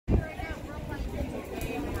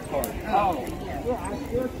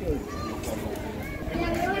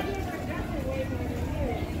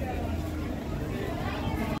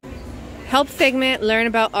Help Figment learn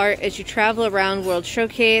about art as you travel around World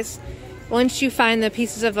Showcase. Once you find the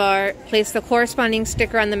pieces of art, place the corresponding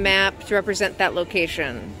sticker on the map to represent that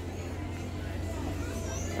location.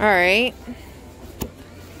 Alright.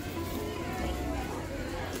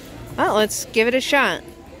 Well, let's give it a shot.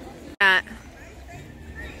 That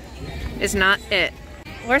is not it.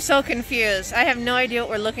 We're so confused. I have no idea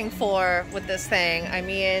what we're looking for with this thing. I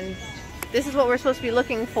mean, this is what we're supposed to be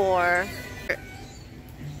looking for.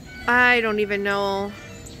 I don't even know.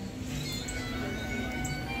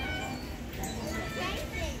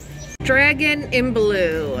 Dragon in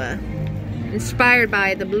blue. Inspired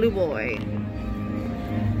by the blue boy.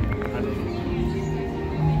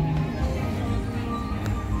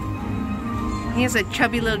 He has a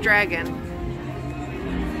chubby little dragon.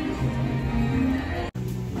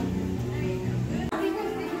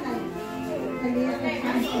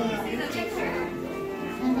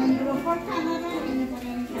 And then you go for Canada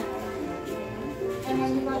and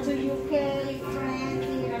then you go to UK, France,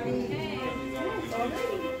 Italy.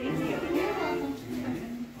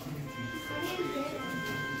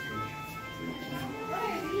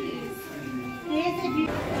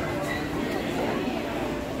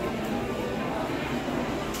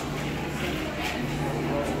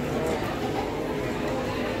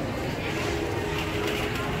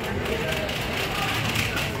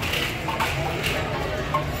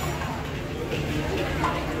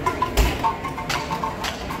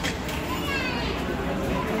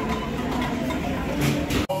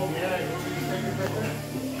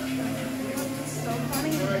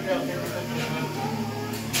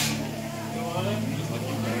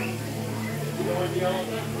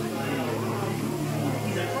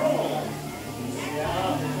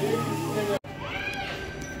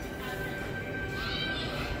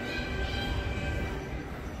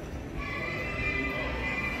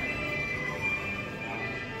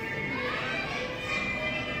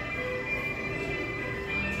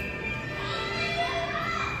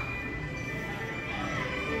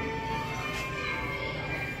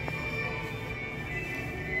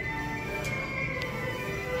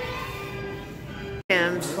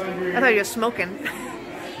 I thought he was smoking.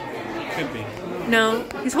 Could be. No,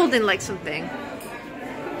 he's holding like something.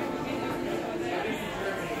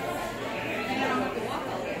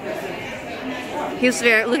 He's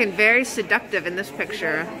looking very seductive in this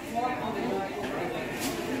picture.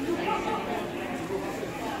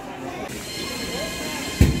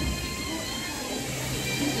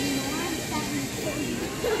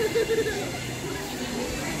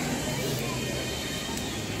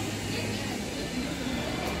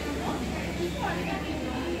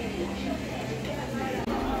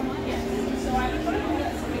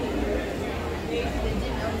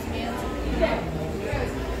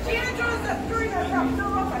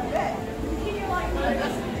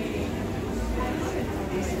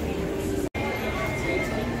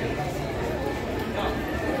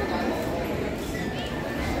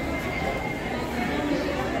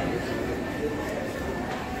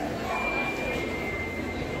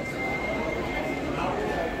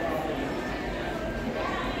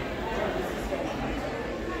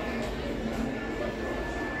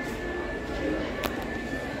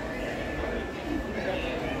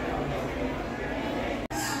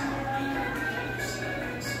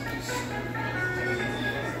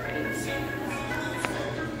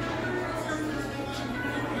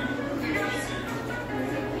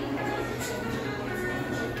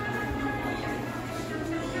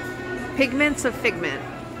 Pigments of Figment.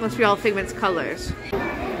 Must be all Figment's colors.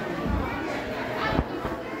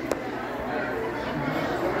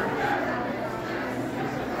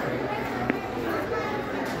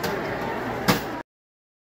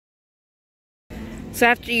 So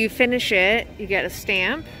after you finish it, you get a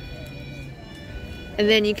stamp. And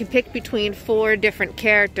then you can pick between 4 different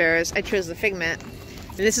characters. I chose the Figment.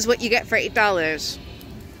 And this is what you get for $8.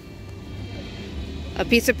 A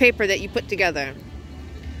piece of paper that you put together.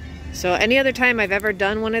 So any other time I've ever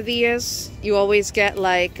done one of these, you always get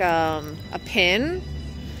like a pin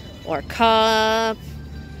or a cup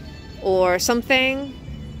or something.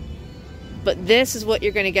 But this is what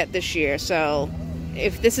you're going to get this year. So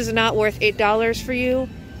if this is not worth $8 for you,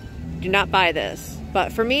 do not buy this.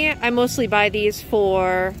 But for me, I mostly buy these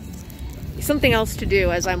for something else to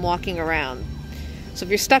do as I'm walking around. So if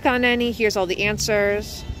you're stuck on any, here's all the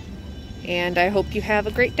answers. And I hope you have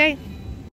a great day.